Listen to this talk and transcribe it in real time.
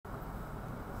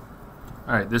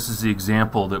Alright, this is the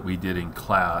example that we did in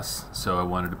class, so I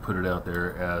wanted to put it out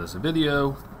there as a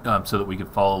video so that we could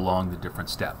follow along the different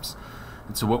steps.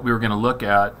 And so what we were going to look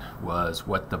at was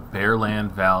what the bare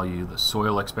land value, the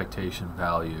soil expectation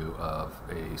value of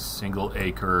a single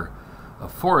acre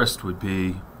of forest would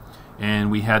be, and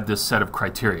we had this set of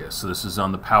criteria. So this is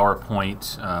on the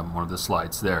PowerPoint, one of the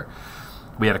slides there.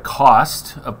 We had a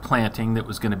cost of planting that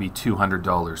was going to be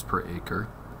 $200 per acre.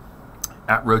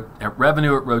 At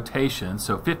revenue at rotation,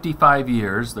 so 55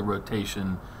 years, the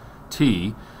rotation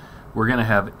T, we're going to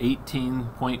have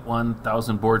 18.1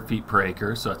 thousand board feet per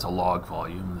acre, so that's a log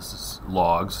volume. This is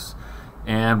logs.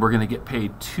 And we're going to get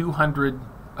paid 200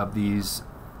 of these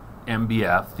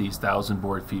MBF, these 1,000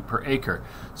 board feet per acre.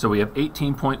 So we have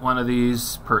 18.1 of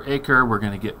these per acre. We're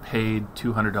going to get paid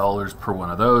 $200 per one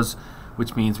of those,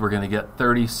 which means we're going to get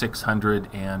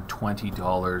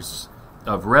 $3,620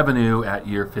 of revenue at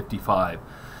year 55.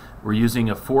 We're using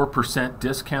a 4%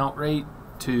 discount rate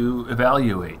to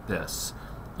evaluate this.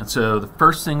 And so the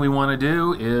first thing we want to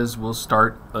do is we'll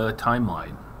start a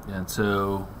timeline. And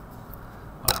so,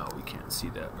 we can't see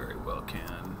that very well,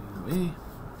 can we?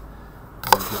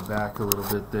 Let's go back a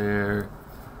little bit there.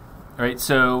 All right,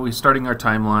 so we're starting our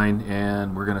timeline,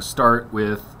 and we're going to start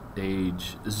with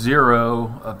age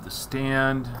 0 of the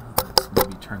stand. Let's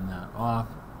maybe turn that off.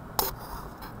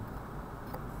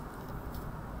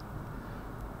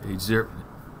 Age 0,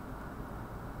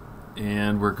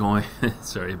 and we're going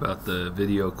sorry about the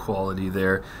video quality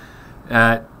there.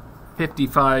 At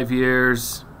 55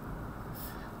 years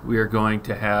we are going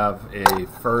to have a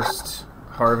first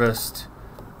harvest,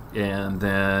 and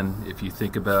then if you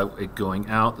think about it going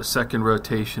out, the second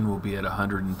rotation will be at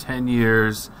 110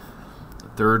 years, the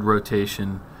third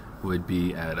rotation would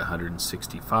be at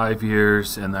 165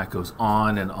 years, and that goes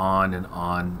on and on and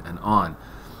on and on.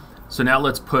 So now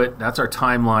let's put, that's our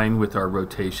timeline with our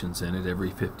rotations in it every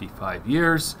 55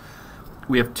 years.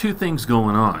 We have two things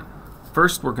going on.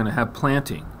 First, we're going to have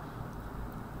planting.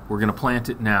 We're going to plant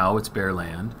it now, it's bare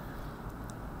land.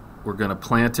 We're going to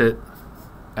plant it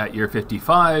at year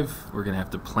 55. We're going to have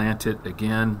to plant it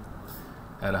again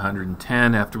at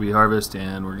 110 after we harvest,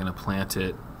 and we're going to plant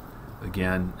it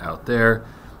again out there.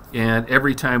 And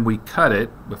every time we cut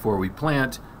it before we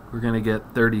plant, we're going to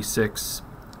get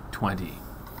 3620.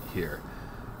 Here.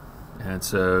 And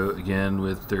so again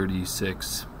with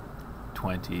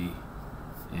 3620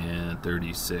 and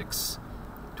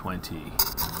 3620.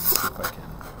 Let's see if I can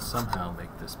somehow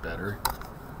make this better.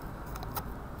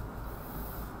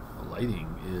 The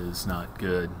lighting is not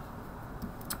good.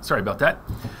 Sorry about that.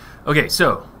 Okay,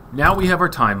 so now we have our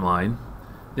timeline.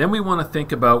 Then we want to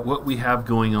think about what we have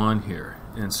going on here.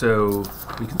 And so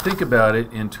we can think about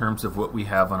it in terms of what we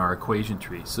have on our equation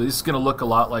tree. So this is going to look a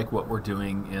lot like what we're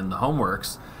doing in the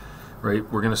homeworks, right?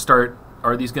 We're going to start,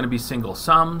 are these going to be single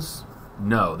sums?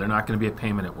 No, they're not going to be a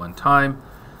payment at one time.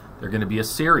 They're going to be a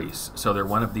series. So they're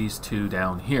one of these two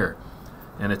down here.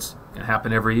 And it's going to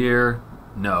happen every year?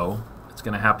 No, it's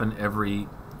going to happen every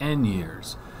n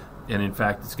years. And in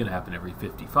fact, it's going to happen every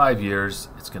 55 years.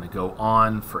 It's going to go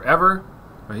on forever,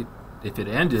 right? If it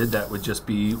ended, that would just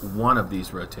be one of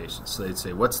these rotations. So they'd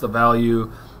say, what's the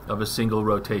value of a single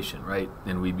rotation, right?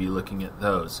 And we'd be looking at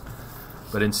those.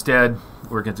 But instead,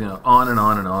 we're going to go on and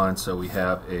on and on. So we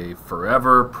have a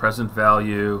forever present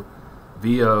value,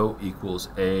 VO equals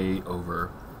A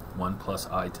over 1 plus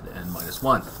I to the n minus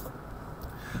 1.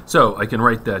 So I can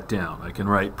write that down. I can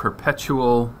write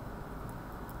perpetual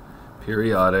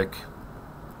periodic,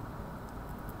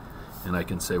 and I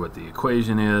can say what the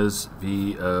equation is.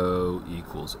 VO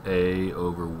equals A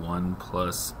over 1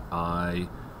 plus I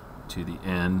to the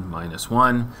n minus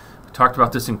 1. We talked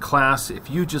about this in class. If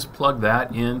you just plug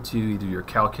that into either your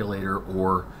calculator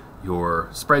or your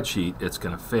spreadsheet, it's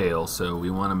going to fail. So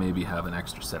we want to maybe have an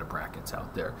extra set of brackets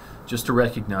out there just to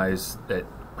recognize that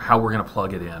how we're going to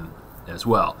plug it in as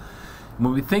well.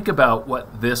 When we think about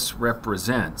what this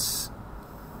represents,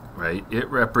 right, it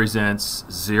represents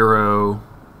 0,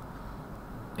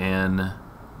 n,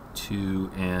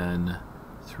 2n,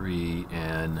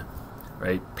 3n,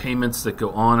 right? Payments that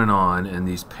go on, and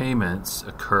these payments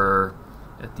occur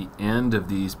at the end of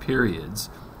these periods,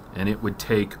 and it would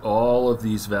take all of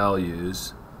these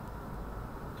values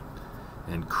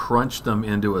and crunch them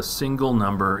into a single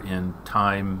number in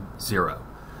time 0,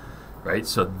 right?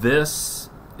 So this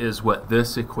is what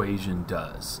this equation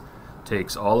does.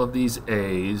 Takes all of these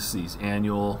A's, these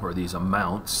annual or these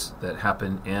amounts that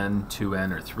happen n,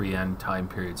 2n, or 3n time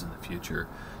periods in the future,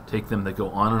 take them that go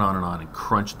on and on and on and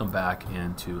crunch them back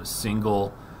into a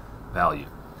single value.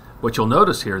 What you'll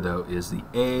notice here though is the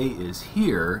A is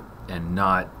here and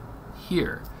not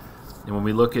here. And when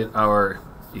we look at our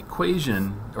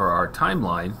equation, or our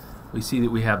timeline, we see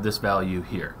that we have this value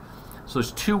here. So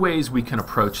there's two ways we can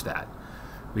approach that.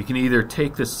 We can either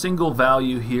take this single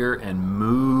value here and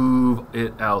move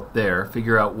it out there,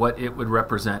 figure out what it would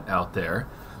represent out there.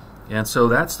 And so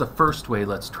that's the first way.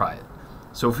 Let's try it.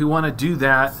 So if we want to do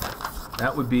that,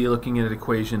 that would be looking at an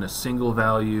equation, a single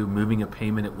value, moving a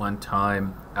payment at one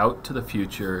time out to the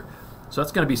future. So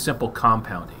that's going to be simple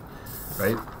compounding,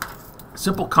 right?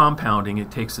 Simple compounding,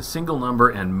 it takes a single number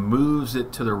and moves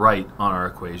it to the right on our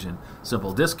equation.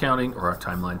 Simple discounting, or our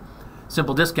timeline,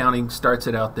 simple discounting starts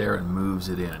it out there and moves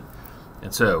it in.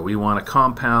 And so we want to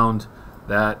compound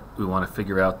that. We want to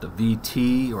figure out the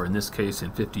VT, or in this case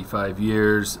in 55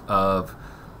 years, of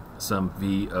some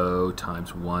VO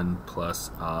times 1 plus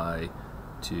I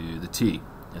to the T.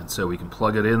 And so we can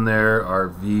plug it in there. Our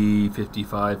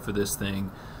V55 for this thing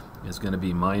is going to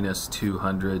be minus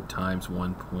 200 times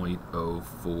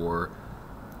 1.04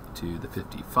 to the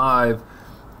 55,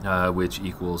 which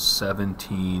equals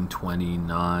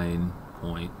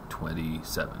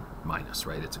 1729.27 minus,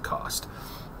 right? It's a cost.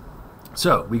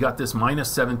 So we got this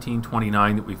minus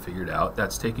 1729 that we figured out.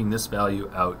 That's taking this value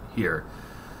out here.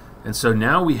 And so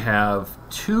now we have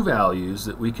two values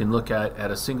that we can look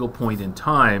at a single point in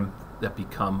time that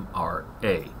become our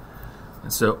A.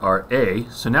 And so our A,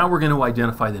 so now we're going to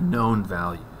identify the known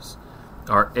values.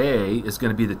 Our A is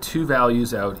going to be the two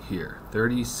values out here,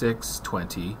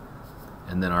 3620,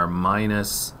 and then our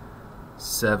minus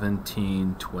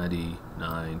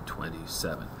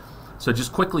 1729.27. So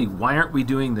just quickly, why aren't we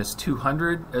doing this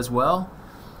 200 as well?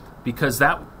 Because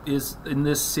that is in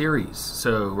this series.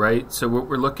 So, right, so what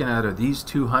we're looking at are these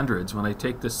 200s. When I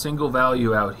take the single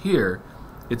value out here,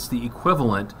 it's the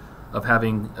equivalent of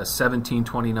having a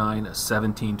 1729, a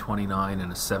 1729, and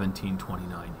a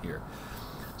 1729 here.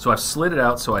 So I've slid it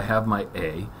out so I have my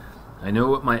A. I know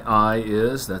what my I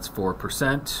is. That's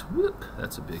 4%. Whoop,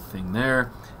 that's a big thing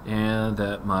there. And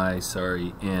that my,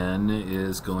 N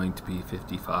is going to be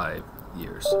 55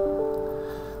 years.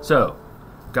 So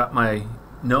got my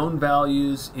known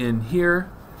values in here,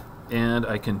 and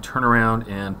I can turn around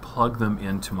and plug them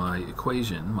into my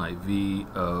equation. My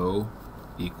VO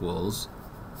equals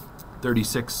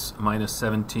 36 minus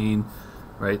 17,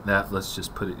 right? That, let's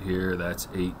just put it here, that's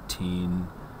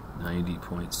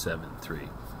 1890.73.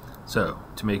 So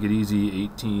to make it easy,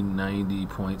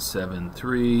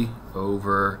 1890.73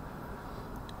 over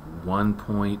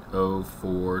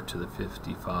 1.04 to the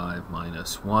 55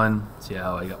 minus 1. See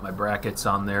how I got my brackets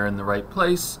on there in the right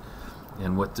place?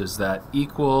 And what does that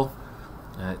equal?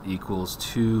 That equals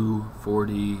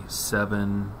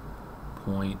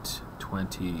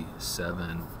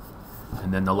 247.27.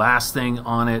 And then the last thing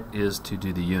on it is to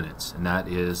do the units, and that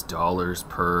is dollars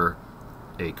per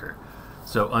acre.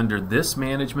 So under this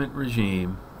management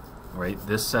regime, right,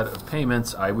 this set of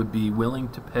payments, I would be willing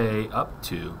to pay up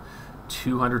to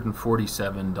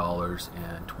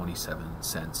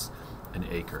 $247.27 an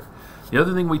acre. The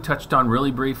other thing we touched on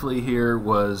really briefly here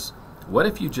was, what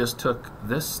if you just took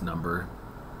this number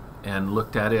and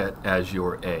looked at it as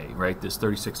your A, right? This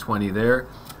 3620 there.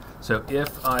 So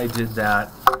if I did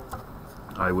that,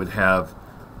 I would have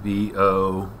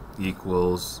VO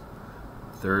equals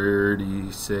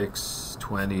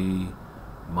 3620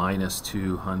 minus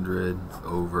 200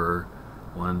 over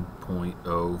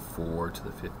 1.04 to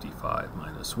the 55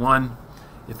 minus 1.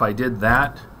 If I did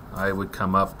that, I would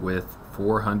come up with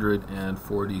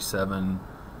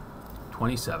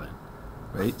 447.27,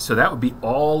 right? So that would be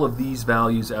all of these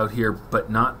values out here,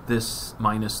 but not this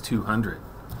minus 200.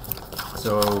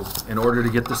 So in order to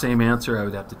get the same answer, I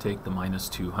would have to take the minus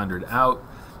 200 out,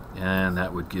 and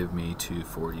that would give me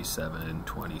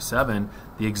 247.27,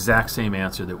 the exact same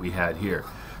answer that we had here.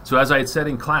 So as I had said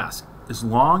in class, as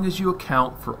long as you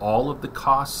account for all of the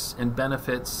costs and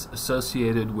benefits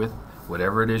associated with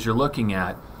whatever it is you're looking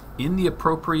at in the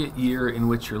appropriate year in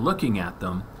which you're looking at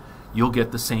them, you'll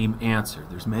get the same answer.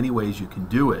 There's many ways you can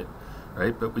do it,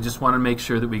 right? But we just want to make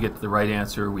sure that we get to the right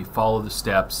answer, we follow the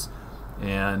steps,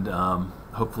 and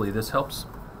hopefully this helps.